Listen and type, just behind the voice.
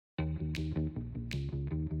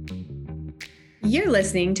You're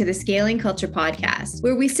listening to the Scaling Culture Podcast,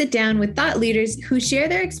 where we sit down with thought leaders who share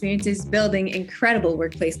their experiences building incredible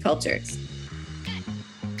workplace cultures.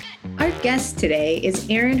 Our guest today is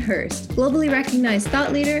Aaron Hurst, globally recognized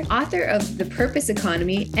thought leader, author of The Purpose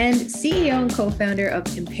Economy, and CEO and co-founder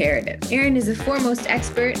of Imperative. Aaron is a foremost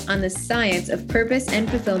expert on the science of purpose and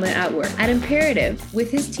fulfillment at work. At Imperative, with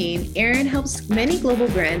his team, Aaron helps many global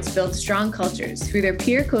brands build strong cultures through their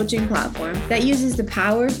peer coaching platform that uses the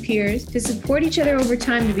power of peers to support each other over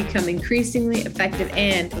time to become increasingly effective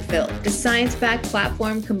and fulfilled. The science-backed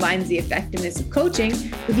platform combines the effectiveness of coaching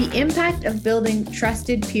with the impact of building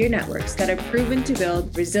trusted peer networks that are proven to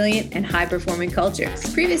build resilient and high-performing cultures.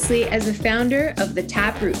 Previously, as the founder of the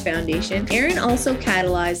Taproot Foundation, Aaron also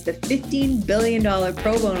catalyzed the $15 billion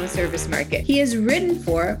pro bono service market. He has written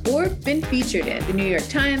for or been featured in the New York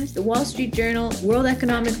Times, the Wall Street Journal, World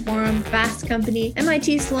Economic Forum, Fast Company,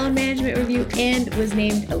 MIT Sloan Management Review, and was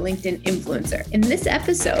named a LinkedIn influencer. In this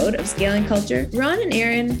episode of Scaling Culture, Ron and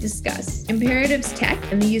Aaron discuss Imperative's tech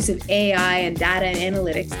and the use of AI and data and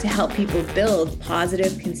analytics to help people build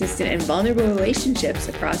positive, consistent, and vulnerable relationships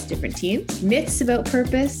across different teams, myths about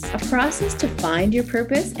purpose, a process to find your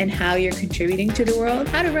purpose and how you're contributing to the world,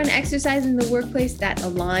 how to run exercise in the workplace that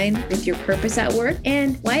align with your purpose at work,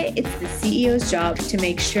 and why it's the CEO's job to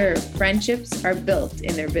make sure friendships are built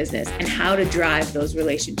in their business and how to drive those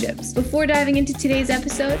relationships. Before diving into today's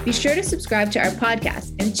episode, be sure to subscribe to our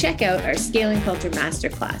podcast and check out our Scaling Culture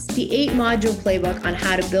Masterclass, the 8-module playbook on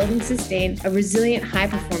how to build and sustain a resilient,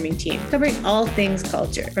 high-performing team, covering all things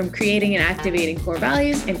culture, from creating and activating core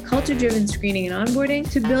values and culture-driven screening and onboarding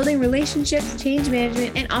to building relationships, change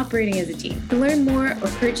management, and operating as a team. To learn more or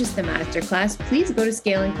purchase the masterclass, please go to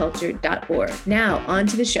scalingculture.org. Now, on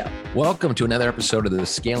to the show. Welcome to another episode of the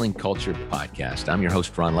Scaling Culture Podcast. I'm your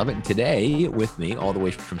host, Ron Lovett, and today with me, all the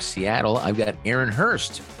way from Seattle, I've got Aaron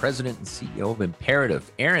Hurst, President and CEO of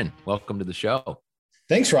Imperative. Aaron, welcome to the show.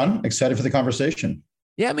 Thanks, Ron. Excited for the conversation.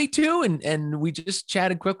 Yeah, me too. And we just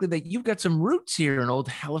chatted quickly that you've got some roots here in old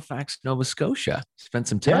Halifax, Nova Scotia. Spent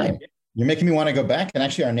some time. Yeah. You're making me want to go back. And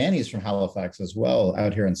actually, our nanny's from Halifax as well,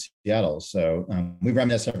 out here in Seattle. So we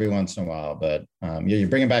reminisce every once in a while. But yeah, you're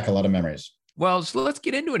bringing back a lot of memories. Well, so let's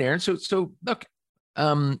get into it, Aaron. So look,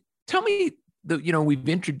 tell me, we've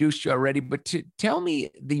introduced you already, but tell me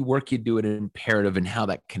the work you do at Imperative and how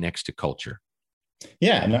that connects to culture.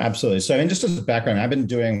 Yeah, no, absolutely. So, just as a background, I've been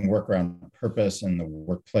doing work around purpose in the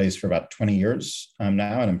workplace for about 20 years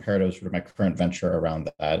now, and Imperative is sort of my current venture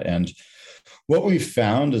around that. And what we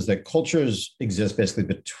found is that cultures exist basically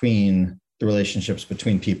between the relationships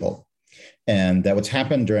between people. And that what's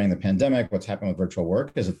happened during the pandemic, what's happened with virtual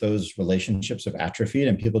work is that those relationships have atrophied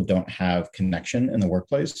and people don't have connection in the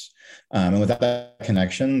workplace. And without that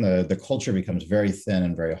connection, the culture becomes very thin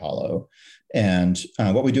and very hollow. And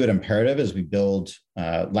what we do at Imperative is we build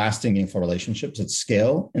lasting, meaningful relationships at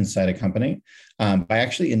scale inside a company by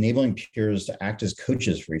actually enabling peers to act as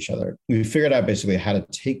coaches for each other. We figured out basically how to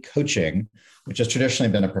take coaching, which has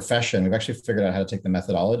traditionally been a profession. We've actually figured out how to take the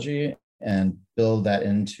methodology and build that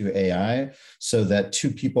into AI so that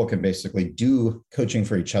two people can basically do coaching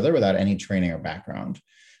for each other without any training or background.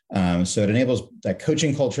 So it enables that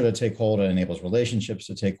coaching culture to take hold. It enables relationships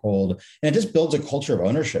to take hold. And it just builds a culture of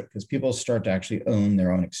ownership because people start to actually own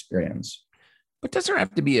their own experience. But does there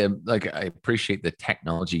have to be I appreciate the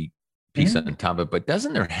technology piece on top of it, but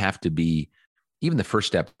doesn't there have to be even the first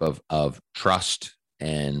step of trust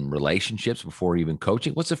and relationships before even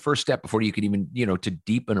coaching? What's the first step before you can even, to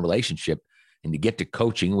deepen a relationship and to get to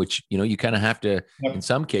coaching, which, you kind of have to, in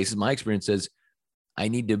some cases, my experience says, I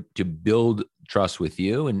need to build trust with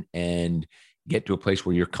you and get to a place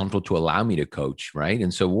where you're comfortable to allow me to coach. Right.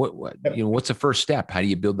 And so what's the first step? How do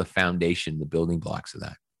you build the foundation, the building blocks of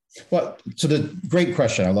that? Well, so the great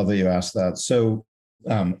question. I love that you asked that. So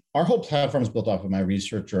our whole platform is built off of my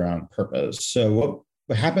research around purpose. So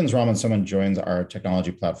what happens, Ron, when someone joins our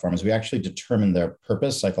technology platform is we actually determine their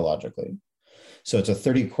purpose psychologically. So it's a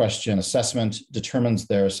 30-question assessment, determines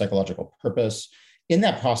their psychological purpose. In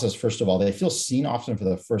that process, first of all, they feel seen often for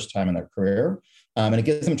the first time in their career. And it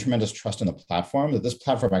gives them tremendous trust in the platform, that this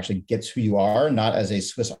platform actually gets who you are, not as a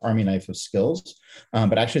Swiss Army knife of skills,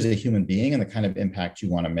 but actually as a human being and the kind of impact you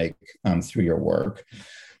want to make through your work.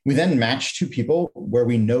 We then match two people where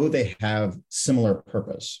we know they have similar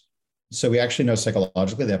purpose. So we actually know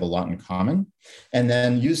psychologically they have a lot in common. And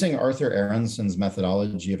then using Arthur Aronson's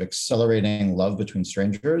methodology of accelerating love between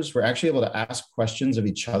strangers, we're actually able to ask questions of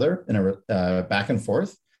each other in a back and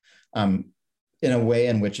forth in a way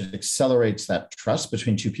in which it accelerates that trust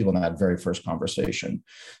between two people in that very first conversation.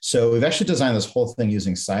 So we've actually designed this whole thing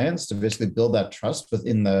using science to basically build that trust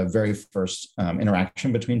within the very first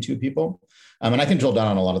interaction between two people. And I can drill down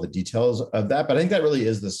on a lot of the details of that, but I think that really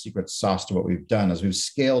is the secret sauce to what we've done is we've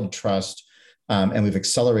scaled trust and we've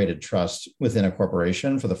accelerated trust within a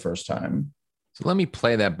corporation for the first time. So let me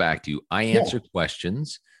play that back to you. I answer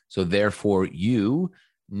questions. So therefore you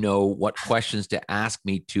know what questions to ask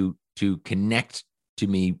me to connect to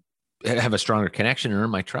me, have a stronger connection and earn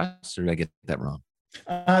my trust, or did I get that wrong?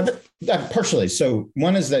 Partially. So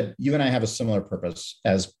one is that you and I have a similar purpose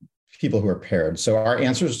as people who are paired. So our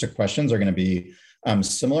answers to questions are going to be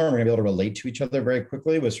similar. And we're going to be able to relate to each other very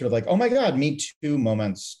quickly with sort of like, oh my God, me too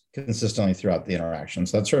moments consistently throughout the interaction.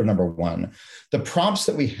 So that's sort of number one. The prompts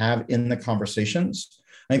that we have in the conversations,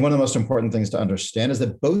 I think one of the most important things to understand is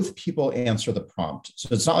that both people answer the prompt. So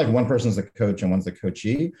it's not like one person's the coach and one's the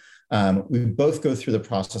coachee. We both go through the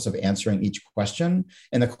process of answering each question.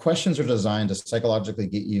 And the questions are designed to psychologically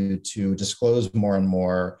get you to disclose more and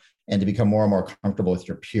more and to become more and more comfortable with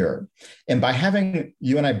your peer. And by having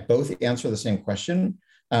you and I both answer the same question,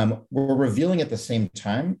 we're revealing at the same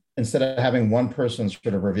time, instead of having one person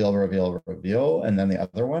sort of reveal, and then the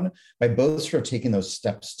other one, by both sort of taking those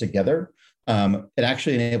steps together, it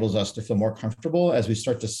actually enables us to feel more comfortable as we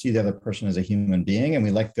start to see the other person as a human being, and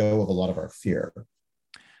we let go of a lot of our fear.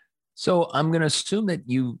 So I'm going to assume that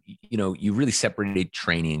you really separated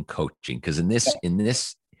training and coaching, because in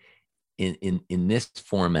this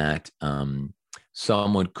format,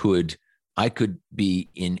 I could be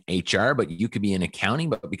in HR, but you could be in accounting,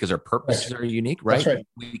 but because our purposes are unique, right? That's right.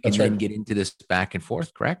 We can then get into this back and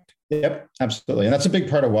forth, correct? Yep, absolutely. And that's a big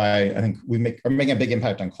part of why I think are making a big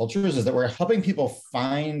impact on cultures, is that we're helping people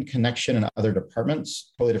find connection in other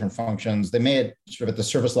departments, totally different functions. They may sort of at the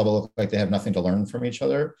surface level look like they have nothing to learn from each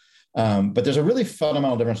other. But there's a really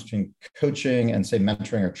fundamental difference between coaching and, say,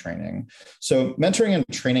 mentoring or training. So mentoring and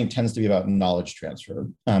training tends to be about knowledge transfer.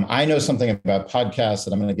 I know something about podcasts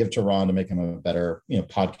that I'm going to give to Ron to make him a better,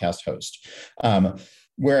 podcast host.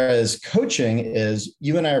 Whereas coaching is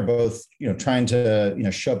you and I are both, trying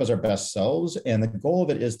to, show up as our best selves. And the goal of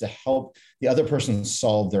it is to help the other person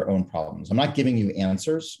solve their own problems. I'm not giving you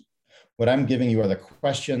answers. What I'm giving you are the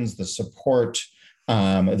questions, the support,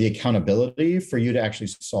 the accountability for you to actually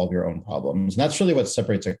solve your own problems. And that's really what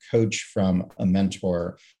separates a coach from a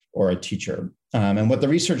mentor or a teacher. And what the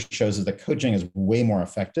research shows is that coaching is way more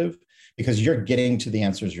effective because you're getting to the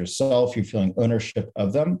answers yourself, you're feeling ownership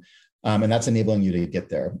of them, and that's enabling you to get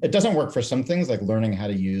there. It doesn't work for some things like learning how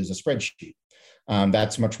to use a spreadsheet.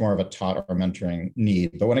 That's much more of a taught or mentoring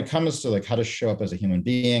need. But when it comes to like how to show up as a human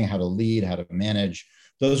being, how to lead, how to manage,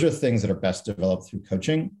 those are things that are best developed through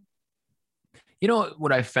coaching. You know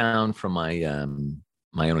what I found from my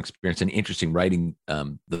my own experience and interesting writing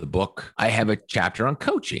the book, I have a chapter on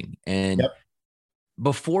coaching. And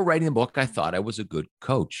before writing the book, I thought I was a good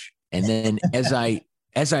coach. And then as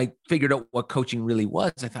I figured out what coaching really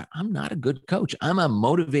was, I thought, I'm not a good coach. I'm a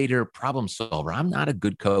motivator, problem solver. I'm not a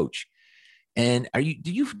good coach. And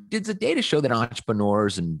did the data show that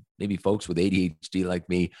entrepreneurs and maybe folks with ADHD like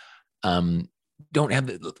me don't have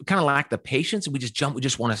kind of lack the patience, and we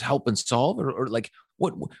just want to help and solve, or like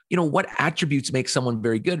what attributes make someone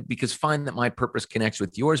very good? Because find that my purpose connects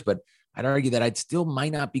with yours, but I'd argue that I'd still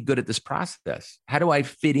might not be good at this process. How do I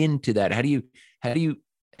fit into that?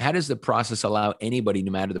 How does the process allow anybody,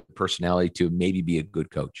 no matter the personality, to maybe be a good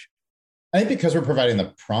coach? I think because we're providing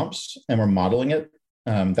the prompts and we're modeling it,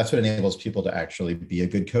 that's what enables people to actually be a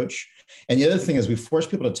good coach. And the other thing is we force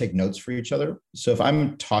people to take notes for each other. So if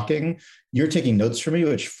I'm talking, you're taking notes for me,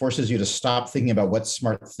 which forces you to stop thinking about what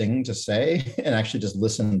smart thing to say and actually just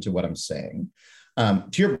listen to what I'm saying. To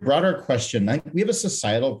your broader question, we have a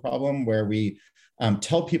societal problem where we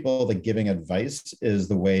tell people that giving advice is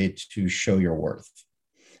the way to show your worth.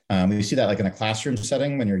 We see that like in a classroom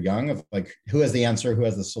setting when you're young, of like who has the answer, who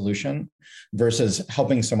has the solution, versus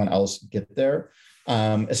helping someone else get there.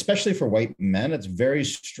 Especially for white men, it's very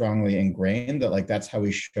strongly ingrained that like that's how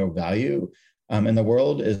we show value in the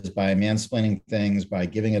world, is by mansplaining things, by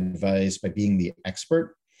giving advice, by being the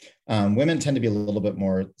expert. Women tend to be a little bit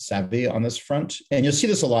more savvy on this front. And you'll see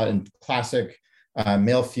this a lot in classic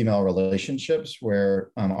male-female relationships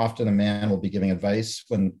where often a man will be giving advice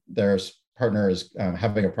when their partner is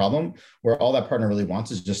having a problem, where all that partner really wants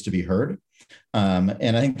is just to be heard.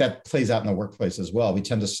 And I think that plays out in the workplace as well. We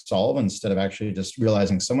tend to solve instead of actually just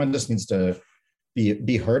realizing someone just needs to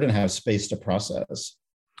be heard and have space to process.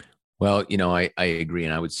 Well, I agree.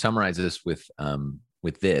 And I would summarize this with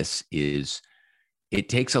this is it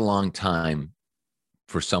takes a long time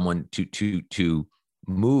for someone to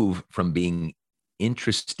move from being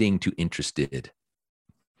interesting to interested.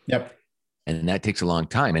 Yep. And that takes a long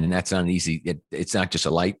time. And that's not an easy, it's not just a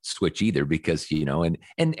light switch either, because,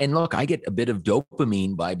 and look, I get a bit of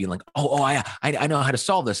dopamine by being like, I know how to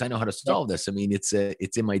solve this. I know how to solve this. I mean, it's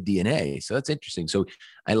in my DNA. So that's interesting. So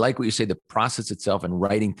I like what you say, the process itself and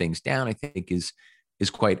writing things down, I think is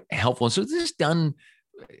quite helpful. And so this is done.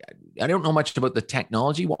 I don't know much about the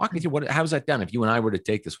technology. Walk me through how's that done? If you and I were to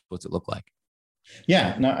take this, what's it look like?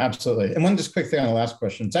 Yeah, no, absolutely. And one just quick thing on the last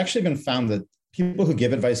question. It's actually been found that people who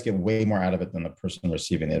give advice get way more out of it than the person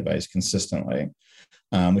receiving the advice consistently,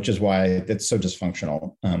 which is why it's so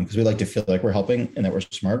dysfunctional, because we like to feel like we're helping and that we're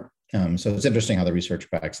smart. So it's interesting how the research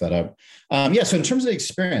backs that up. So in terms of the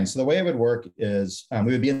experience, the way it would work is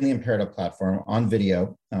we would be in the Imperative platform on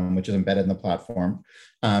video, which is embedded in the platform.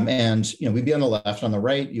 We'd be on the left. On the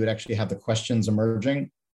right, you would actually have the questions emerging.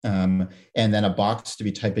 And then a box to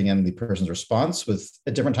be typing in the person's response with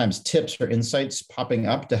at different times tips or insights popping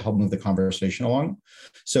up to help move the conversation along.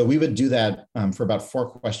 So we would do that for about 4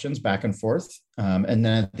 questions back and forth. And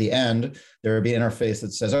then at the end, there would be an interface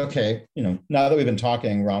that says, okay, now that we've been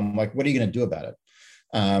talking, Ron, like, what are you going to do about it?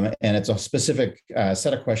 And it's a specific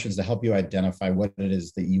set of questions to help you identify what it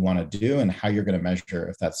is that you want to do and how you're going to measure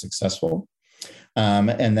if that's successful. And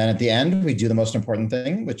then at the end, we do the most important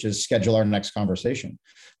thing, which is schedule our next conversation.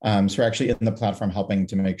 So we're actually in the platform helping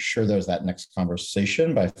to make sure there's that next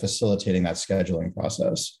conversation by facilitating that scheduling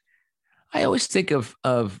process. I always think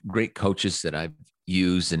of great coaches that I've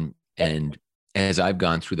used and as I've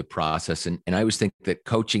gone through the process, and I always think that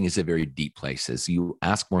coaching is a very deep place. As you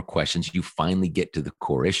ask more questions, you finally get to the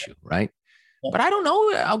core issue, right? Yeah. But I don't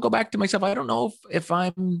know. I'll go back to myself. I don't know if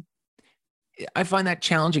I find that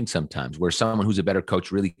challenging sometimes, where someone who's a better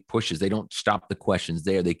coach really pushes. They don't stop the questions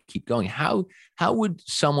there. They keep going. How would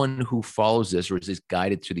someone who follows this or is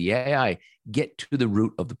guided through the AI get to the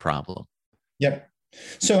root of the problem? Yep.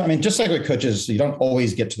 So, just like with coaches, you don't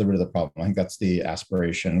always get to the root of the problem. I think that's the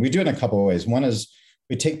aspiration. We do it in a couple of ways. One is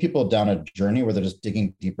we take people down a journey where they're just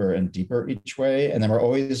digging deeper and deeper each way. And then we're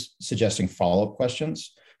always suggesting follow-up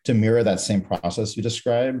questions to mirror that same process you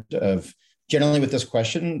described of, generally with this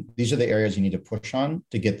question, these are the areas you need to push on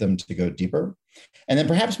to get them to go deeper. And then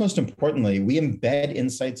perhaps most importantly, we embed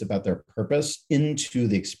insights about their purpose into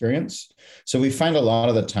the experience. So we find a lot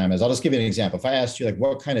of the time, I'll just give you an example. If I asked you, like,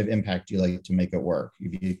 what kind of impact do you like to make it work?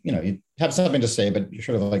 You have something to say, but you're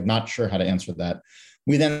sort of like not sure how to answer that.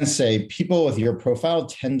 We then say, people with your profile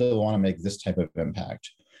tend to want to make this type of impact.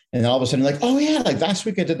 And then all of a sudden, like, oh yeah, like last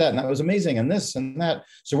week I did that and that was amazing and this and that.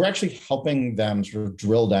 So we're actually helping them sort of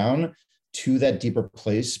drill down to that deeper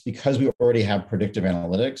place because we already have predictive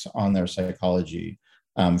analytics on their psychology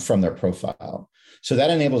from their profile. So that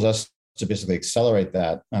enables us to basically accelerate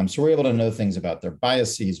that. So we're able to know things about their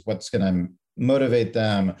biases, what's going to motivate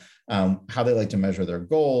them, how they like to measure their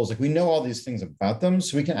goals. Like, we know all these things about them,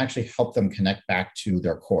 so we can actually help them connect back to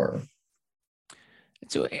their core.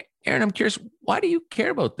 So, Aaron, I'm curious, why do you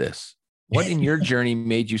care about this? What in your journey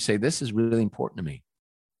made you say, this is really important to me?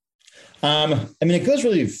 It goes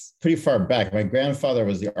really pretty far back. My grandfather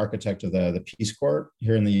was the architect of the Peace Corps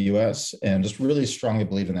here in the US, and just really strongly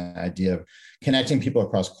believed in that idea of connecting people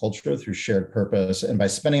across culture through shared purpose, and by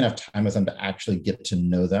spending enough time with them to actually get to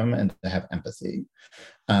know them and to have empathy.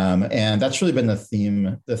 And that's really been the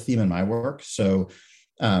theme in my work. So,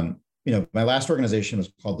 my last organization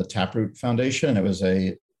was called the Taproot Foundation, and it was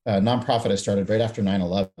a nonprofit I started right after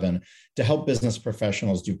 9/11 to help business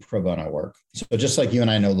professionals do pro bono work. So just like you and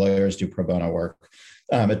I know lawyers do pro bono work,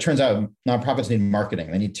 it turns out nonprofits need marketing,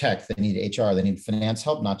 they need tech, they need HR, they need finance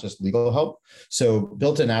help, not just legal help. So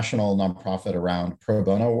built a national nonprofit around pro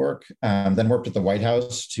bono work, then worked at the White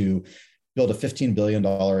House to build a $15 billion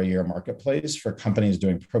a year marketplace for companies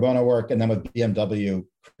doing pro bono work. And then with BMW,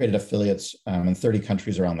 created affiliates in 30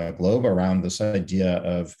 countries around the globe around this idea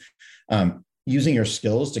of using your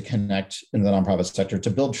skills to connect in the nonprofit sector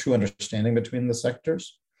to build true understanding between the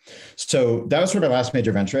sectors. So that was sort of my last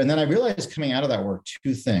major venture. And then I realized coming out of that work,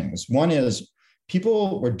 2 things. One is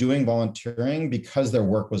people were doing volunteering because their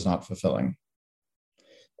work was not fulfilling.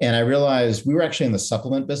 And I realized we were actually in the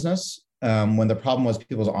supplement business when the problem was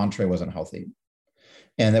people's entree wasn't healthy.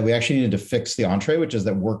 And that we actually needed to fix the entree, which is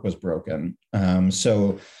that work was broken.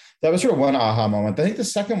 So that was sort of one aha moment. I think the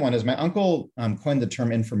second one is my uncle coined the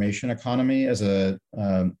term information economy as a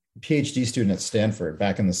PhD student at Stanford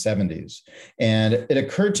back in the 70s. And it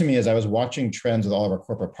occurred to me as I was watching trends with all of our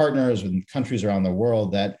corporate partners in countries around the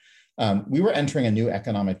world that we were entering a new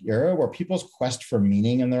economic era where people's quest for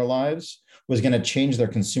meaning in their lives was going to change their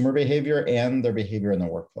consumer behavior and their behavior in the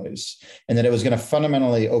workplace. And that it was going to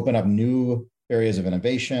fundamentally open up new areas of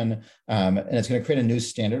innovation, and it's going to create a new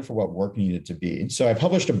standard for what work needed to be. So I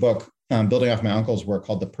published a book building off my uncle's work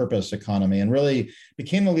called The Purpose Economy, and really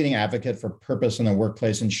became the leading advocate for purpose in the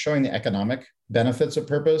workplace and showing the economic benefits of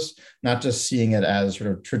purpose, not just seeing it as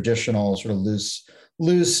sort of traditional, sort of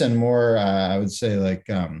loose and more, I would say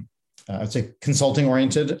consulting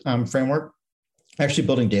oriented framework, actually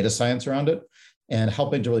building data science around it and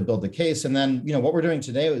helping to really build the case. And then, what we're doing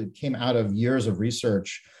today came out of years of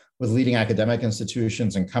research with leading academic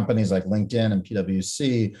institutions and companies like LinkedIn and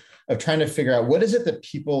PwC of trying to figure out what is it that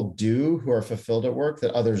people do who are fulfilled at work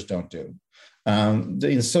that others don't do.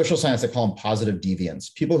 In social science, they call them positive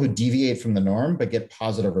deviants, people who deviate from the norm but get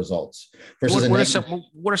positive results. Versus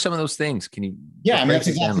what are some of those things? Can you? Yeah, that's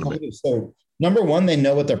exactly what it is. So number one, they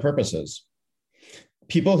know what their purpose is.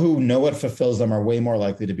 People who know what fulfills them are way more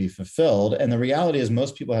likely to be fulfilled. And the reality is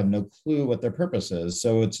most people have no clue what their purpose is.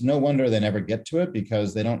 So it's no wonder they never get to it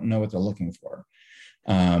because they don't know what they're looking for.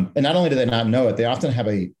 And not only do they not know it, they often have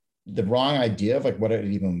the wrong idea of what it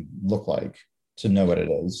even look like to know what it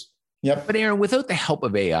is. Yep. But Aaron, without the help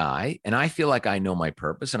of AI, and I feel like I know my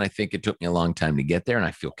purpose, and I think it took me a long time to get there, and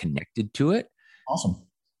I feel connected to it. Awesome.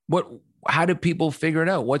 How do people figure it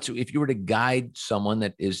out? If you were to guide someone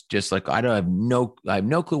that is just like, I have no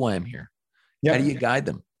clue why I'm here. Yep. How do you guide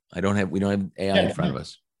them? We don't have AI in front of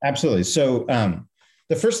us. Absolutely. So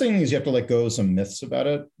the first thing is you have to let go of some myths about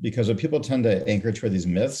it, because what people tend to anchor toward these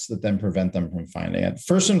myths that then prevent them from finding it.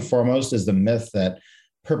 First and foremost is the myth that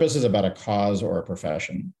purpose is about a cause or a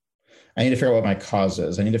profession. I need to figure out what my cause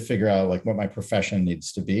is. I need to figure out what my profession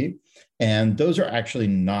needs to be. And those are actually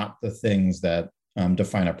not the things that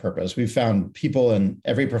define a purpose. We've found people in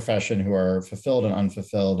every profession who are fulfilled and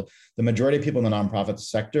unfulfilled. The majority of people in the nonprofit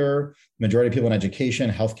sector, majority of people in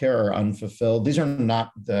education, healthcare are unfulfilled. These are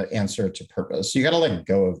not the answer to purpose. So you got to let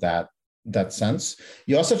go of that sense.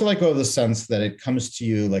 You also have to let go of the sense that it comes to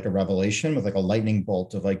you like a revelation with a lightning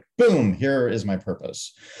bolt of boom, here is my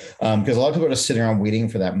purpose. Because a lot of people are just sitting around waiting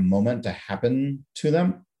for that moment to happen to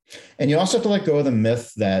them. And you also have to let go of the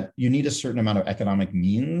myth that you need a certain amount of economic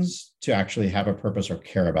means to actually have a purpose or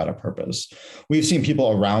care about a purpose. We've seen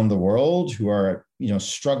people around the world who are,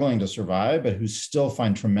 struggling to survive, but who still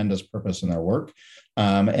find tremendous purpose in their work.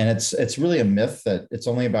 And it's really a myth that it's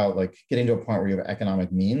only about getting to a point where you have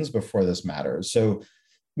economic means before this matters. So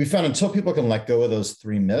we found until people can let go of those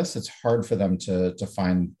three myths, it's hard for them to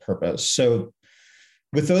find purpose. So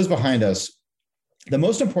with those behind us, the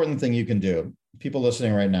most important thing you can do, people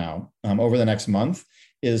listening right now, over the next month,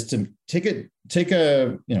 is to take a,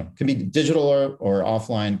 can be digital or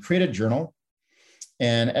offline, create a journal.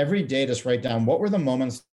 And every day, just write down what were the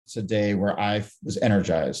moments today where I was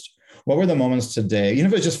energized. What were the moments today, even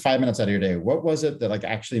if it was just 5 minutes out of your day, what was it that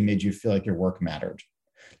actually made you feel like your work mattered?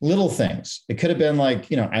 Little things. It could have been I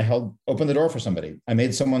opened the door for somebody. I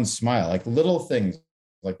made someone smile, little things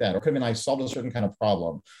like that. Or it could have been I solved a certain kind of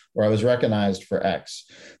problem, or I was recognized for X.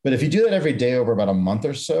 But if you do that every day over about a month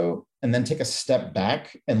or so, and then take a step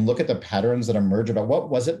back and look at the patterns that emerge about what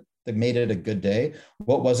was it that made it a good day?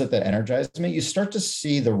 What was it that energized me? You start to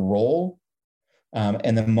see the role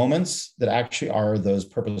and the moments that actually are those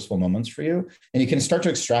purposeful moments for you. And you can start to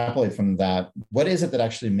extrapolate from that. What is it that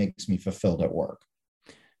actually makes me fulfilled at work?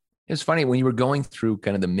 It's funny when you were going through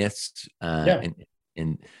kind of the myths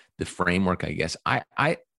and the framework, I guess, I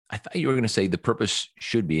thought you were going to say the purpose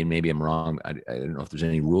should be, and maybe I'm wrong. I don't know if there's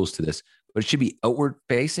any rules to this, but it should be outward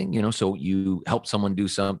facing, so you help someone do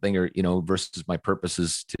something or, versus my purpose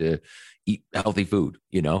is to eat healthy food,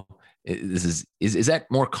 is that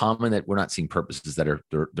more common that we're not seeing purposes that are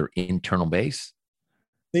they're internal base?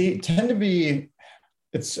 They tend to be,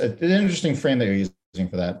 it's an interesting frame that you're using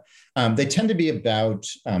for that. They tend to be about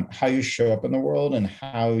how you show up in the world and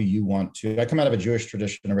how you want to. I come out of a Jewish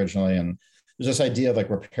tradition originally, and there's this idea of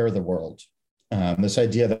repair the world. This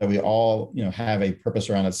idea that we all, have a purpose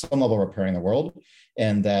around at some level repairing the world,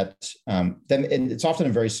 and that then it's often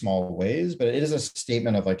in very small ways, but it is a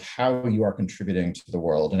statement of how you are contributing to the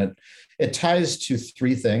world, and it ties to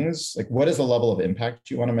three things: what is the level of impact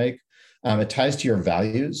you want to make? It ties to your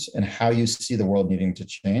values and how you see the world needing to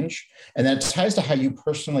change. And then it ties to how you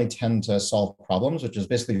personally tend to solve problems, which is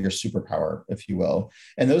basically your superpower, if you will.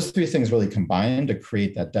 And those three things really combine to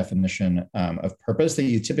create that definition of purpose that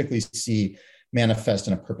you typically see manifest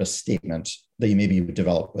in a purpose statement that you maybe would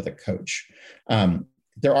develop with a coach.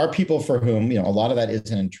 There are people for whom, a lot of that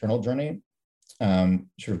is an internal journey,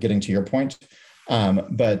 sort of getting to your point.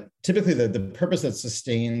 But typically the purpose that's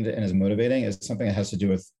sustained and is motivating is something that has to do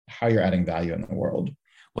with how you're adding value in the world.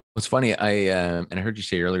 Well, it's funny. I heard you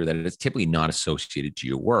say earlier that it's typically not associated to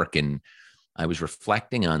your work. And I was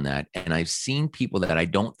reflecting on that, and I've seen people that I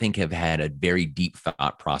don't think have had a very deep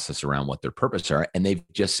thought process around what their purpose are. And they've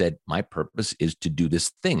just said, my purpose is to do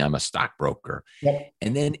this thing. I'm a stockbroker. Yep.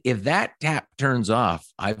 And then if that tap turns off,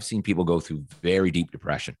 I've seen people go through very deep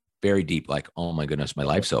depression, very deep, like, oh my goodness, my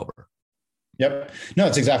life's over. Yep. No,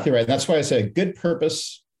 it's exactly right. And that's why I say a good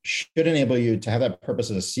purpose should enable you to have that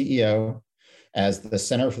purpose as a CEO, as the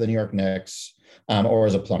center for the New York Knicks, or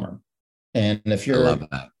as a plumber. And if you're, I love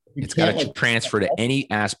that. It's got to transfer to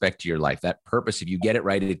any aspect of your life. That purpose, if you get it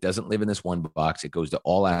right, it doesn't live in this one box. It goes to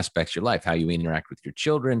all aspects of your life, how you interact with your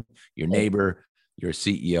children, your neighbor, your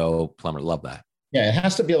CEO, plumber. Love that. Yeah, it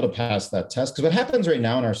has to be able to pass that test. Because what happens right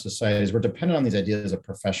now in our society is we're dependent on these ideas of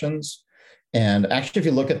professions. And actually, if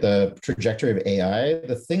you look at the trajectory of AI,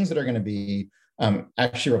 the things that are going to be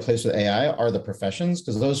actually replaced with AI are the professions,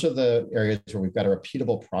 because those are the areas where we've got a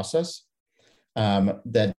repeatable process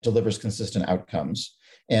that delivers consistent outcomes.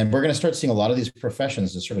 And we're going to start seeing a lot of these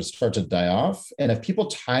professions to sort of start to die off. And if people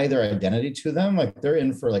tie their identity to them, like they're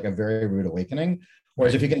in for like a very rude awakening.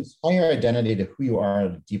 Whereas if you can tie your identity to who you are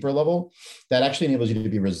at a deeper level, that actually enables you to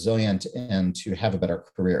be resilient and to have a better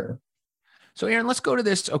career. So Aaron, let's go to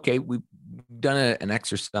this. Okay, we've done an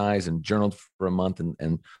exercise and journaled for a month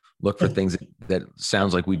and looked for things that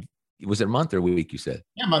sounds like was it a month or a week, you said?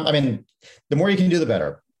 Yeah, month. I mean, the more you can do, the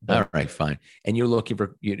better. All right, fine. And you're looking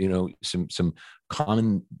for, some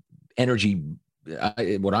common energy. How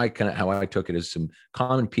I took it is some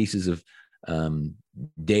common pieces of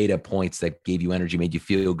data points that gave you energy, made you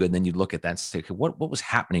feel good. And then you'd look at that and say, okay, what was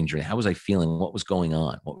happening during, how was I feeling? What was going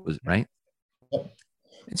on? What was right? Yep.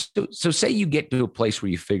 And so say you get to a place where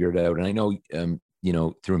you figure it out. And I know,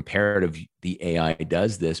 through Imperative, the AI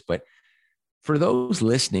does this, but for those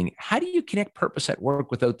listening, how do you connect purpose at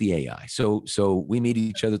work without the AI? So we meet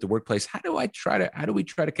each other at the workplace. How do we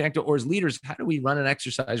try to connect it? Or as leaders, how do we run an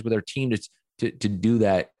exercise with our team to do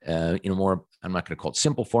that more, I'm not going to call it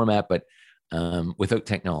simple format, but without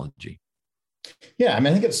technology? Yeah, I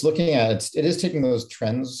mean, I think it's looking at, it is taking those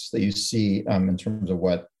trends that you see in terms of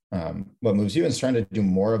what moves you and trying to do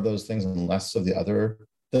more of those things and less of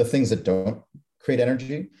the things that don't create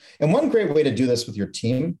energy. And one great way to do this with your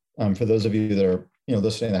team, for those of you that are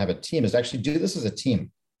listening that have a team, is to actually do this as a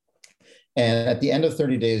team. And at the end of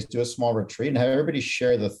 30 days, do a small retreat and have everybody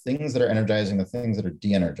share the things that are energizing, the things that are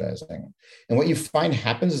de-energizing. And what you find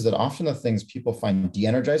happens is that often the things people find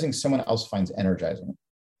de-energizing, someone else finds energizing.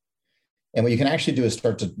 And what you can actually do is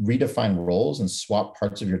start to redefine roles and swap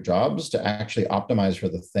parts of your jobs to actually optimize for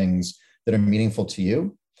the things that are meaningful to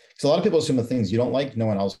you. Because a lot of people assume the things you don't like, no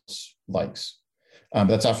one else likes. But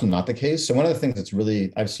that's often not the case. So one of the things that's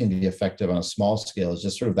really I've seen to be effective on a small scale is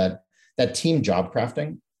just sort of that team job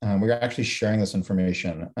crafting. We're actually sharing this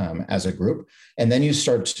information as a group. And then you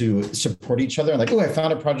start to support each other and like, oh, I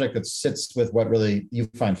found a project that sits with what really you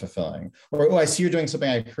find fulfilling. Or, oh, I see you're doing something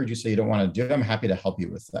I heard you say you don't want to do. I'm happy to help you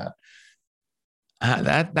with that.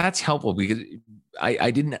 That's helpful because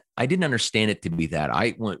I didn't understand it to be that.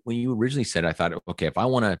 When you originally said, I thought, okay, if I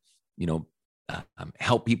want to,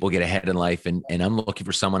 help people get ahead in life and I'm looking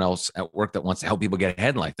for someone else at work that wants to help people get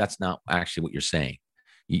ahead in life. That's not actually what you're saying,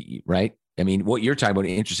 right? I mean, what you're talking about,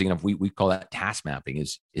 interesting enough, we call that task mapping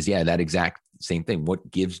is that exact same thing. What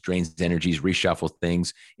gives, drains energies, reshuffle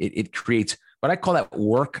things. It creates, but I call that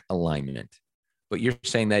work alignment. But you're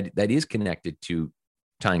saying that is connected to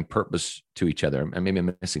tying purpose to each other. Maybe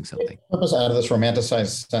I'm missing something. Purpose out of this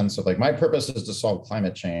romanticized sense of like, my purpose is to solve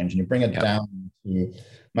climate change. And you bring it down to,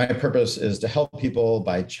 my purpose is to help people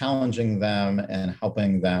by challenging them and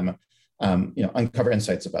helping them, uncover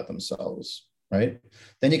insights about themselves, right?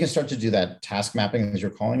 Then you can start to do that task mapping, as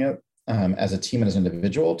you're calling it, as a team and as an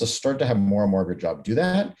individual, to start to have more and more of your job do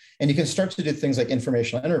that. And you can start to do things like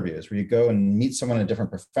informational interviews where you go and meet someone in a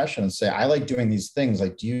different profession and say, I like doing these things.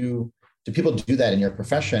 Like, do people do that in your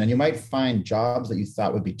profession? And you might find jobs that you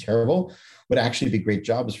thought would be terrible would actually be great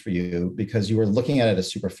jobs for you because you were looking at it at a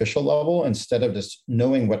superficial level instead of just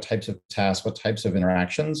knowing what types of tasks, what types of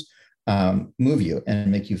interactions move you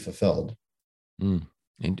and make you fulfilled.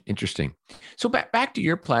 Interesting. So back to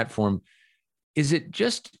your platform, is it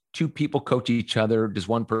just two people coach each other? Does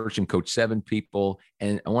one person coach 7 people?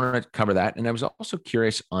 And I want to cover that. And I was also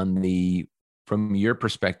curious from your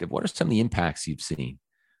perspective, what are some of the impacts you've seen?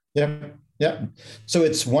 Yeah. So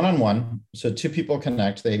it's one-on-one. So 2 people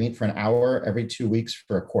connect. They meet for an hour every 2 weeks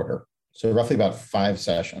for a quarter. So roughly about 5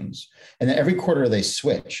 sessions. And then every quarter they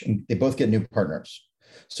switch and they both get new partners.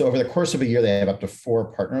 So over the course of a year, they have up to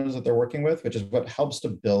 4 partners that they're working with, which is what helps to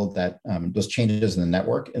build that those changes in the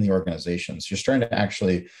network in the organization. So you're starting to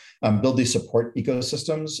actually build these support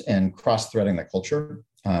ecosystems and cross-threading the culture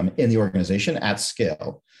in the organization at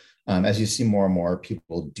scale. as you see more and more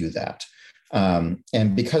people do that.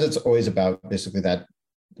 And because it's always about basically that,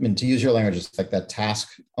 I mean, to use your language, it's like that task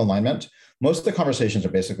alignment. Most of the conversations are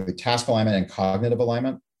basically task alignment and cognitive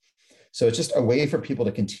alignment. So it's just a way for people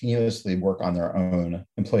to continuously work on their own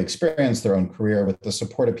employee experience, their own career, with the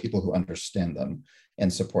support of people who understand them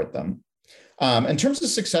and support them. In terms of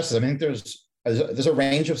successes, I mean, there's a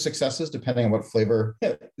range of successes depending on what flavor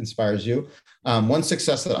inspires you. One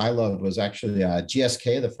success that I loved was actually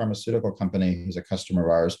GSK, the pharmaceutical company, who's a customer of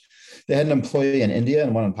ours. They had an employee in India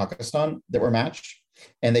and one in Pakistan that were matched.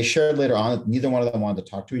 And they shared later on that neither one of them wanted to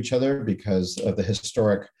talk to each other because of the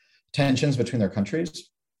historic tensions between their countries.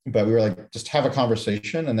 But we were like, just have a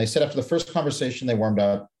conversation. And they said after the first conversation, they warmed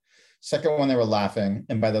up. Second one, they were laughing.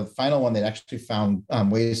 And by the final one, they actually found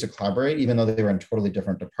ways to collaborate, even though they were in totally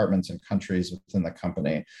different departments and countries within the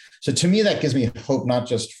company. So to me, that gives me hope, not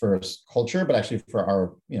just for culture, but actually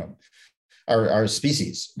for our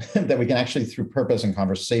species, that we can actually, through purpose and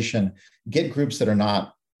conversation, get groups that are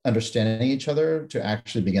not understanding each other to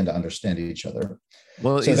actually begin to understand each other.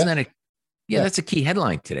 Well, so that's a key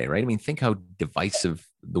headline today, right? I mean, think how divisive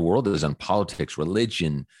the world is on politics,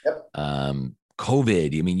 religion,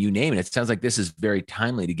 COVID. I mean, you name it. It sounds like this is very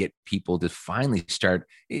timely to get people to finally start.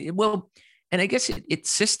 Well, and I guess it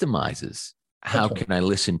systemizes how can I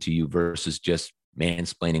listen to you versus just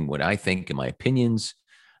mansplaining what I think and my opinions.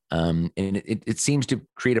 And it seems to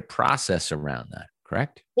create a process around that.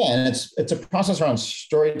 Correct? Yeah, and it's a process around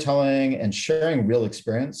storytelling and sharing real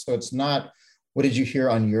experience. So it's not, what did you hear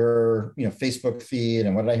on your Facebook feed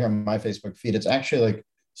and what did I hear on my Facebook feed? It's actually like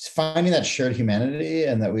finding that shared humanity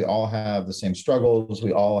and that we all have the same struggles.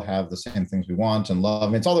 We all have the same things we want and love. I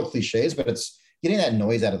mean, it's all the cliches, but it's getting that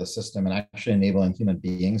noise out of the system and actually enabling human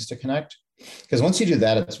beings to connect. Because once you do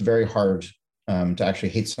that, it's very hard to actually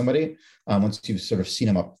hate somebody once you've sort of seen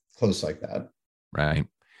them up close like that. Right.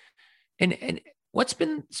 And what's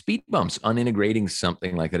been speed bumps on integrating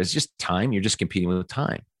something like that? Is just time? You're just competing with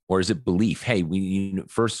time, or is it belief? Hey,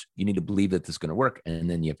 first you need to believe that this is going to work, and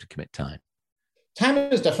then you have to commit time. Time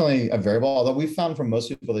is definitely a variable, although we found for most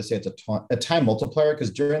people, they say it's a time multiplier,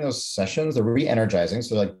 because during those sessions, they're re-energizing.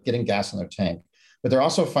 So they're like getting gas in their tank, but they're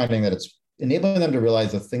also finding that it's enabling them to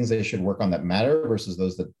realize the things they should work on that matter versus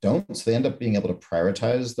those that don't. So they end up being able to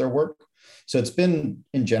prioritize their work. So it's been,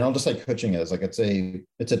 in general, just like coaching is, like it's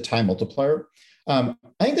a time multiplier. I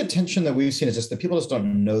think the tension that we've seen is just that people just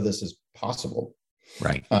don't know this is possible.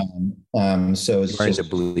 Right. So it's just the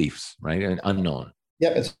beliefs, right? And unknown.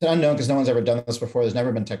 Yep, it's unknown because no one's ever done this before. There's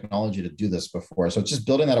never been technology to do this before. So it's just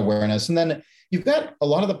building that awareness. And then you've got a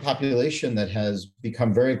lot of the population that has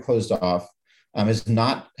become very closed off, has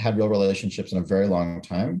not had real relationships in a very long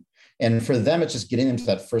time. And for them, it's just getting into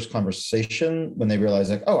that first conversation when they realize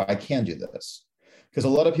like, oh, I can do this. Because a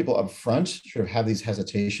lot of people up front sort of have these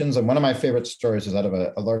hesitations. And one of my favorite stories is out of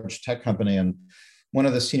a large tech company. And one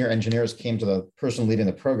of the senior engineers came to the person leading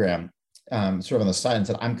the program, sort of on the side, and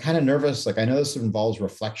said, I'm kind of nervous. Like, I know this involves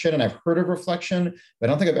reflection and I've heard of reflection, but I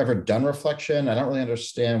don't think I've ever done reflection. I don't really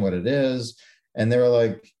understand what it is. And they were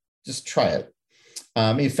like, just try it.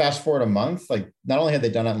 You fast forward a month, like not only had they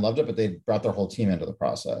done it and loved it, but they brought their whole team into the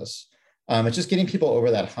process. It's just getting people over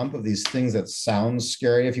that hump of these things that sound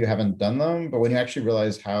scary if you haven't done them. But when you actually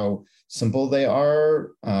realize how simple they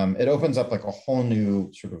are, it opens up like a whole new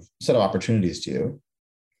sort of set of opportunities to you.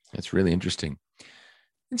 That's really interesting.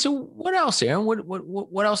 And so what else, Aaron?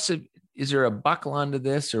 What else is there a buckle onto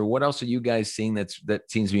this, or what else are you guys seeing that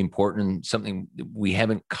seems to be important and something we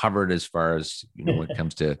haven't covered as far as, when it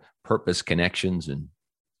comes to purpose, connections? And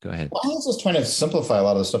go ahead. Well, I was just trying to simplify a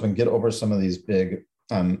lot of this stuff and get over some of these big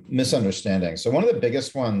misunderstandings. So one of the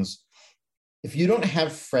biggest ones, if you don't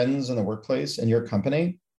have friends in the workplace in your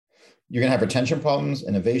company, you're going to have retention problems,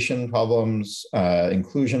 innovation problems,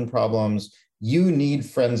 inclusion problems. You need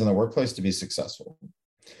friends in the workplace to be successful.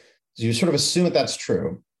 So you sort of assume that that's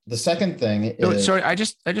true. The second thing is... Sorry, I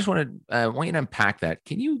just want you to unpack that.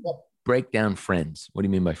 Can you break down friends? What do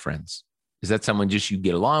you mean by friends? Is that someone just you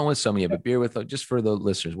get along with, someone you have a beer with? Just for the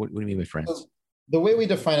listeners, what do you mean by friends? So the way we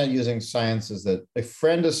define it using science is that a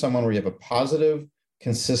friend is someone where you have a positive,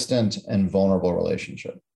 consistent, and vulnerable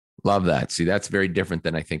relationship. Love that. See, that's very different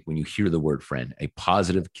than I think when you hear the word friend, a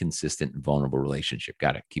positive, consistent, and vulnerable relationship.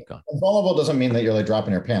 Got it. Keep going. And vulnerable doesn't mean that you're like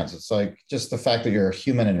dropping your pants. It's like just the fact that you're a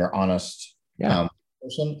human and you're honest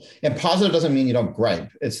person. And positive doesn't mean you don't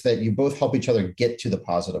gripe. It's that you both help each other get to the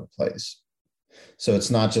positive place. So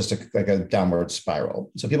it's not just like a downward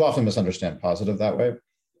spiral. So people often misunderstand positive that way.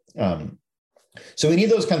 So we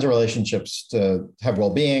need those kinds of relationships to have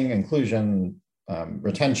well-being, inclusion,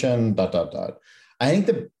 retention, ... I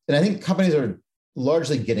think companies are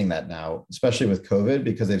largely getting that now, especially with COVID,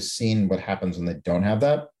 because they've seen what happens when they don't have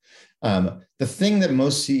that. The thing that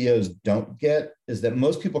most CEOs don't get is that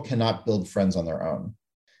most people cannot build friends on their own.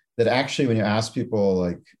 That actually, when you ask people,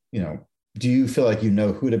 like, do you feel like you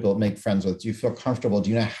know who to make friends with? Do you feel comfortable? Do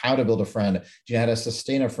you know how to build a friend? Do you know how to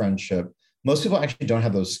sustain a friendship? Most people actually don't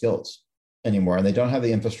have those skills anymore, and they don't have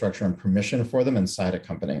the infrastructure and permission for them inside a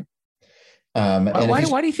company.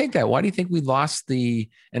 Why do you think that? Why do you think we lost and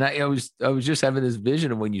I was just having this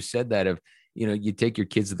vision of when you said that of, you take your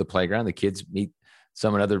kids to the playground, the kids meet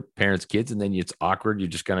some other parents' kids, and then it's awkward. You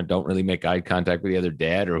just kind of don't really make eye contact with the other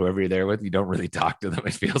dad or whoever you're there with. You don't really talk to them.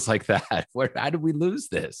 It feels like that. How did we lose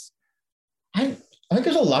this? I think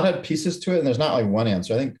there's a lot of pieces to it, and there's not like one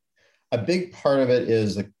answer. I think a big part of it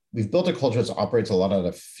is like we've built a culture that operates a lot out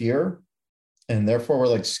of fear. And therefore, we're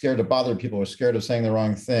like scared to bother people. We're scared of saying the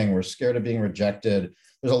wrong thing. We're scared of being rejected.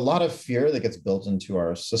 There's a lot of fear that gets built into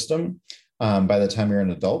our system by the time you're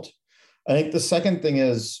an adult. I think the second thing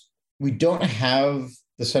is we don't have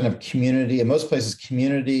this kind of community. In most places,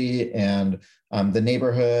 community and the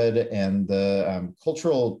neighborhood and the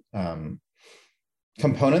cultural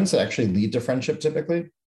components that actually lead to friendship typically.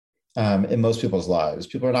 In most people's lives.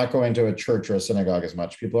 People are not going to a church or a synagogue as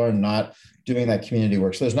much. People are not doing that community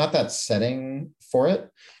work. So there's not that setting for it.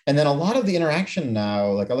 And then a lot of the interaction now,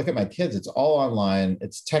 like I look at my kids, it's all online.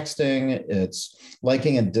 It's texting, it's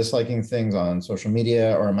liking and disliking things on social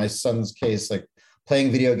media, or in my son's case, like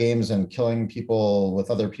playing video games and killing people with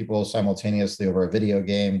other people simultaneously over a video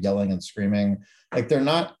game, yelling and screaming. Like they're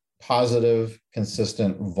not positive,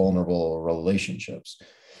 consistent, vulnerable relationships.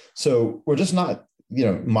 So we're just not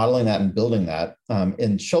modeling that and building that.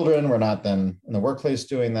 In children, we're not then in the workplace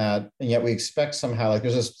doing that. And yet we expect somehow, like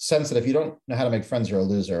there's this sense that if you don't know how to make friends, you're a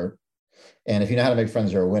loser. And if you know how to make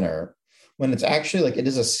friends, you're a winner. When it's actually like, it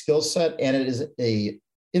is a skill set and it is a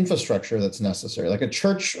infrastructure that's necessary. Like a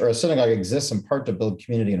church or a synagogue exists in part to build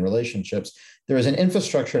community and relationships. There is an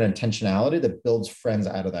infrastructure and intentionality that builds friends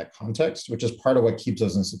out of that context, which is part of what keeps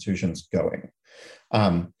those institutions going.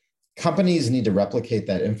 Companies need to replicate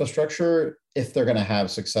that infrastructure if they're going to have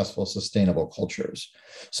successful, sustainable cultures.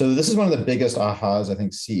 So this is one of the biggest ahas I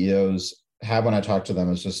think CEOs have when I talk to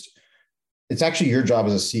them is just, it's actually your job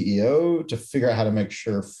as a CEO to figure out how to make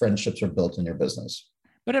sure friendships are built in your business.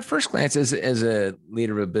 But at first glance, as a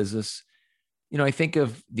leader of a business, I think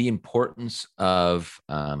of the importance of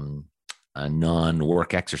a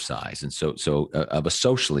non-work exercise. And so of a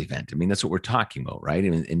social event. I mean, that's what we're talking about, right?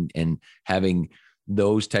 And having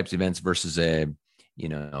those types of events versus a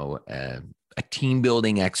team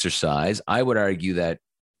building exercise. I would argue that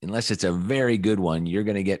unless it's a very good one, you're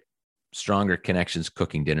going to get stronger connections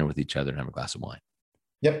cooking dinner with each other and have a glass of wine.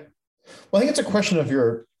 Yep. Well, I think it's a question of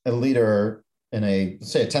you're a leader in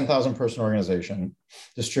say a 10,000 person organization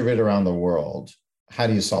distributed around the world. How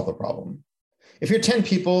do you solve the problem? If you're 10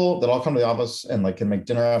 people that all come to the office and like can make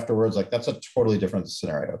dinner afterwards, like that's a totally different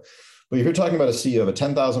scenario. But if you're talking about a CEO of a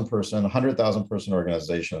 10,000 person, 100,000 person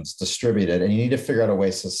organization, it's distributed, and you need to figure out a way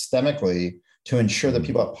systemically to ensure that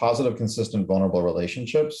people have positive, consistent, vulnerable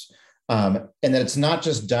relationships. And that it's not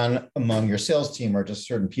just done among your sales team or just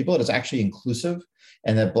certain people, it is actually inclusive,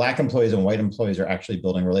 and that Black employees and white employees are actually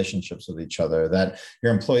building relationships with each other, that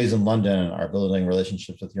your employees in London are building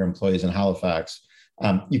relationships with your employees in Halifax.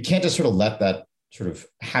 You can't just sort of let that sort of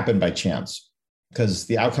happen by chance because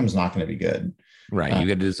the outcome is not going to be good. Right. You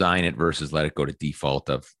got to design it versus let it go to default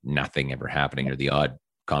of nothing ever happening or the odd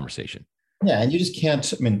conversation. Yeah. And you just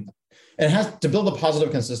can't, and it has to build a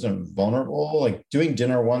positive, consistent, vulnerable, like doing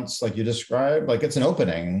dinner once, like you described, like it's an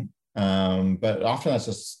opening. But often that's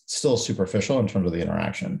just still superficial in terms of the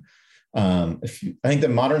interaction. I think the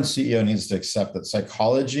modern CEO needs to accept that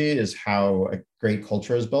psychology is how a great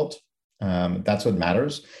culture is built. That's what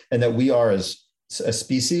matters. And that we are, as a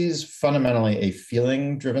species, fundamentally a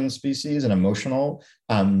feeling-driven species, an emotional,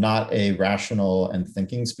 not a rational and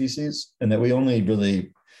thinking species, and that we only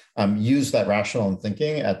really use that rational and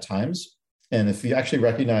thinking at times. And if you actually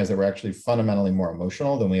recognize that we're actually fundamentally more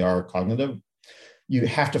emotional than we are cognitive, you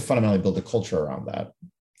have to fundamentally build a culture around that.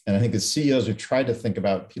 And I think as CEOs, we've tried to think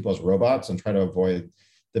about people as robots and try to avoid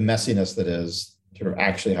the messiness that is sort of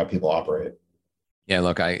actually how people operate. Yeah,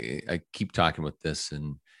 look, I keep talking with this,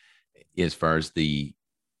 and as far as the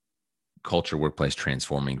culture workplace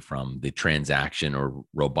transforming from the transaction or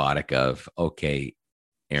robotic of, okay,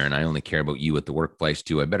 Aaron, I only care about you at the workplace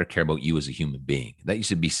too. I better care about you as a human being. That used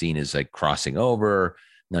to be seen as like crossing over,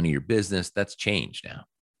 none of your business. That's changed now.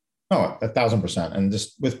 Oh, 1,000%. And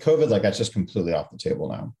just with COVID, like that's just completely off the table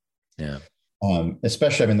now. Yeah.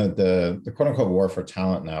 Especially, the quote unquote war for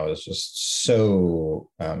talent now is just so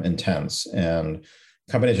intense. And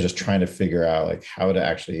companies are just trying to figure out like how to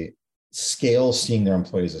actually scale seeing their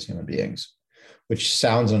employees as human beings, which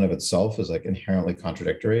sounds in and of itself is like inherently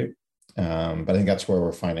contradictory. But I think that's where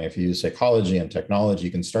we're finding if you use psychology and technology,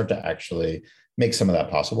 you can start to actually make some of that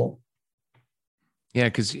possible. Yeah,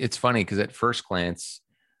 because it's funny because at first glance,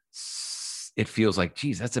 it feels like,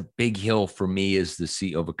 geez, that's a big hill for me as the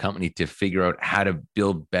CEO of a company to figure out how to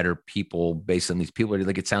build better people based on these people.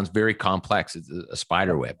 Like it sounds very complex. It's a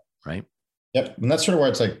spider web, right? Yep. And that's sort of where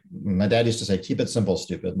it's like, my dad used to say, keep it simple,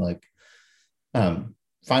 stupid. Like,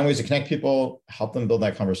 find ways to connect people, help them build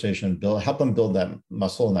that conversation, help them build that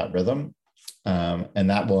muscle and that rhythm. And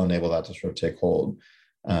that will enable that to sort of take hold.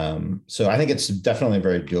 So I think it's definitely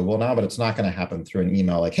very doable now, but it's not going to happen through an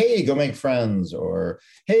email like, hey, go make friends, or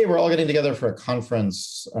hey, we're all getting together for a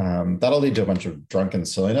conference. That'll lead to a bunch of drunken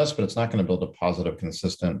silliness, but it's not going to build a positive,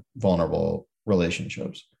 consistent, vulnerable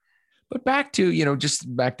relationships. But back to,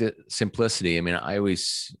 just back to simplicity. I mean, I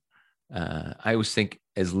always think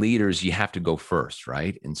as leaders, you have to go first,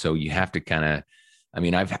 right? And so you have to kind of, I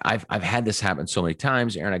mean, I've had this happen so many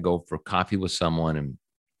times. Aaron, I go for coffee with someone and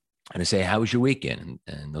I say, how was your weekend?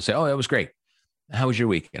 And they'll say, oh, that was great. How was your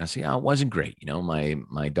weekend? I say, oh, it wasn't great.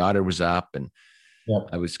 My daughter was up and yep.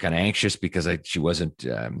 I was kind of anxious because she wasn't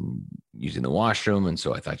using the washroom. And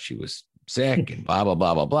so I thought she was sick and blah, blah,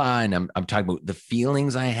 blah, blah, blah. And I'm talking about the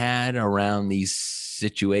feelings I had around these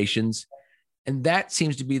situations. And that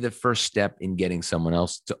seems to be the first step in getting someone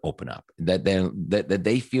else to open up, that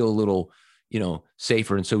they feel a little,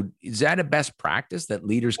 safer. And so is that a best practice that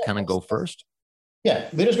leaders kind of go first? Yeah,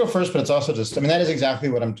 leaders go first, but it's also just, that is exactly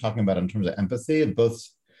what I'm talking about in terms of empathy. Both,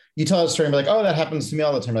 you tell a story and be like, oh, that happens to me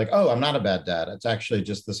all the time. You're like, oh, I'm not a bad dad. It's actually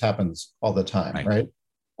just, this happens all the time, right?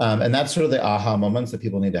 And that's sort of the aha moments that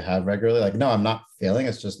people need to have regularly. Like, no, I'm not failing.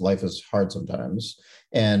 It's just life is hard sometimes.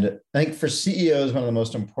 And I think for CEOs, one of the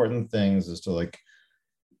most important things is to like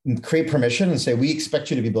create permission and say, we expect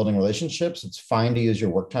you to be building relationships. It's fine to use your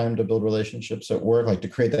work time to build relationships at work, like to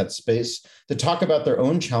create that space to talk about their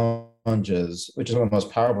own challenges, which is one of the most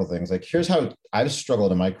powerful things. Like, here's how I've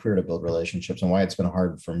struggled in my career to build relationships and why it's been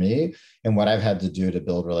hard for me and what I've had to do to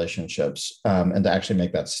build relationships and to actually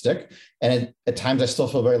make that stick. And at times I still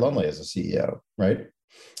feel very lonely as a CEO, right?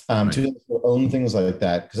 To own things like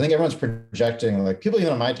that. Because I think everyone's projecting, like people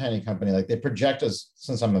even in my tiny company, like they project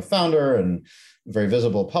since I'm a founder and very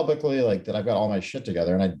visible publicly, like that I've got all my shit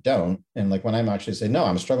together and I don't. And like when I'm actually saying, no,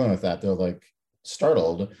 I'm struggling with that, they're like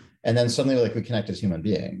startled. And then suddenly like we connect as human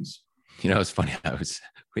beings. It's funny.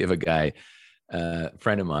 We have a guy,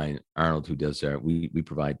 friend of mine, Arnold, who does we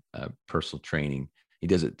provide personal training. He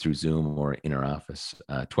does it through Zoom or in our office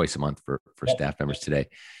twice a month for staff members today.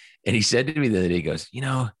 And he said to me the other day, he goes,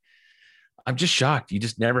 I'm just shocked. You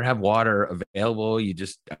just never have water available. You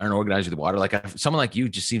just aren't organized with water. Like someone like you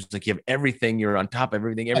just seems like you have everything. You're on top of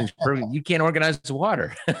everything. Everything's perfect. You can't organize the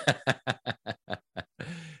water.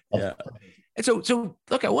 Yeah. And so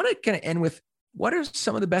look, I want to kind of end with, what are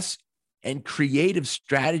some of the best and creative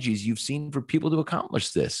strategies you've seen for people to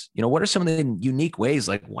accomplish this? What are some of the unique ways,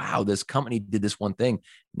 like, wow, this company did this one thing. And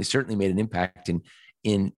they certainly made an impact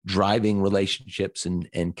in driving relationships and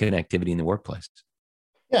connectivity in the workplace.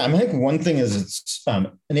 Yeah, I think one thing is it's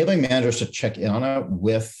enabling managers to check in on it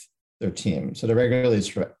with their team. So to regularly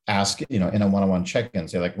sort of ask, in a one-on-one check-in,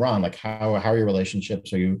 say like, Ron, like how are your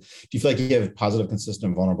relationships? Do you feel like you have positive,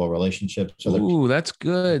 consistent, vulnerable relationships? Ooh, that's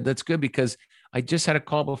good. That's good, because I just had a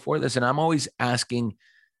call before this and I'm always asking,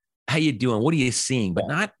 how you doing? What are you seeing? But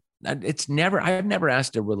I've never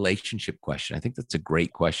asked a relationship question. I think that's a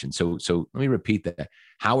great question. So let me repeat that.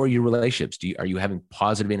 How are your relationships? Are you having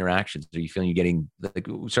positive interactions? Are you feeling you're getting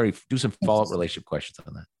do some follow-up relationship questions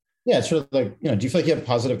on that. Yeah. It's sort of like, do you feel like you have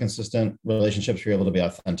positive, consistent relationships where you're able to be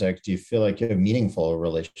authentic? Do you feel like you have meaningful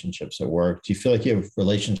relationships at work? Do you feel like you have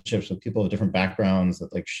relationships with people with different backgrounds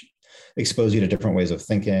that like expose you to different ways of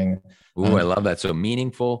thinking? Ooh, I love that. So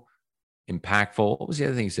meaningful, impactful. What was the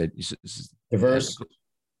other thing you said? Diverse.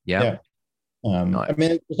 Yeah.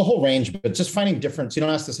 There's a whole range, but just finding difference. You don't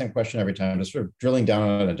ask the same question every time, just sort of drilling down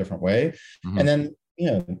on it in a different way. Mm-hmm. And then,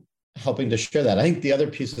 helping to share that. I think the other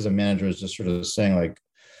piece as a manager is just sort of saying like,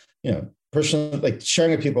 personally, like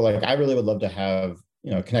sharing with people, like I really would love to have,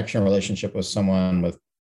 a connection or relationship with someone with,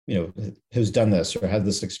 who's done this or had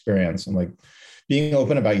this experience, and like being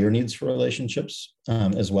open about your needs for relationships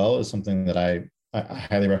as well is something that I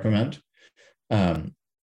highly recommend.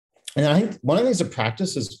 And I think one of the things to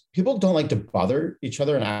practice is people don't like to bother each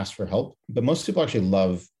other and ask for help, but most people actually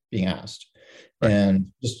love being asked. Right. And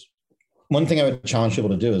just one thing I would challenge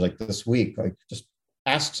people to do is like this week, like just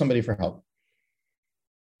ask somebody for help.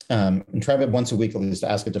 And try once a week at least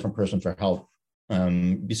to ask a different person for help.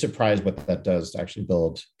 Be surprised what that does to actually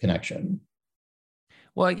build connection.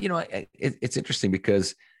 Well, it's interesting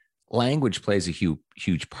because language plays a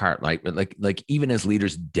huge part. Like even as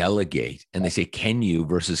leaders delegate and they say, can you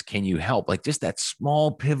versus can you help? Like just that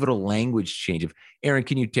small pivotal language change of, Aaron,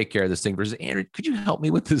 can you take care of this thing versus, Aaron, could you help me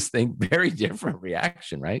with this thing? Very different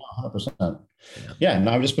reaction, right? 100%. Yeah. And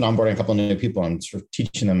I've just been onboarding a couple of new people and sort of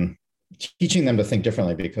teaching them to think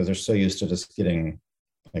differently because they're so used to just getting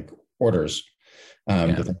like orders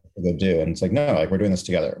to think what they do. And it's like, no, like we're doing this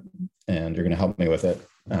together and you're going to help me with it.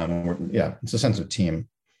 It's a sense of team.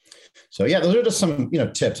 So yeah, those are just some,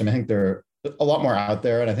 tips. I think there are a lot more out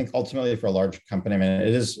there. And I think ultimately for a large company,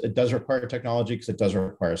 it does require technology because it does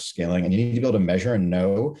require scaling, and you need to be able to measure and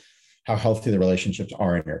know how healthy the relationships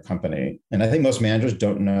are in your company. And I think most managers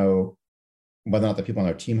don't know whether or not the people on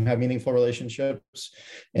their team have meaningful relationships.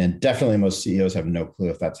 And definitely most CEOs have no clue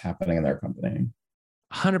if that's happening in their company.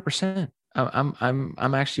 100%.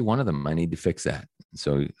 I'm actually one of them. I need to fix that.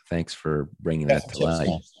 So thanks for bringing that to light.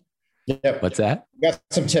 Yep. What's that? You got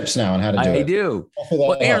some tips now on how to do it. I do.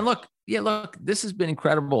 Well, Aaron, look, this has been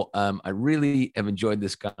incredible. I really have enjoyed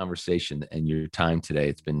this conversation and your time today.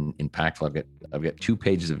 It's been impactful. I've got 2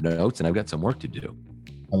 pages of notes and I've got some work to do.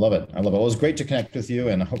 I love it. Well, it was great to connect with you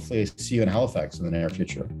and hopefully see you in Halifax in the near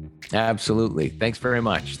future. Absolutely. Thanks very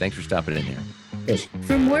much. Thanks for stopping in here. Yes.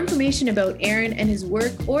 For more information about Aaron and his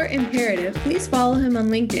work or Imperative, please follow him on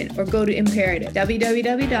LinkedIn or go to Imperative,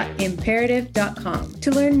 www.imperative.com.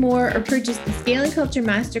 To learn more or purchase the Scaling Culture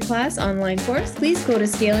Masterclass online course, please go to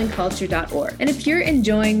scalingculture.org. And if you're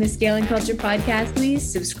enjoying the Scaling Culture podcast,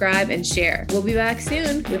 please subscribe and share. We'll be back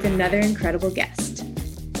soon with another incredible guest.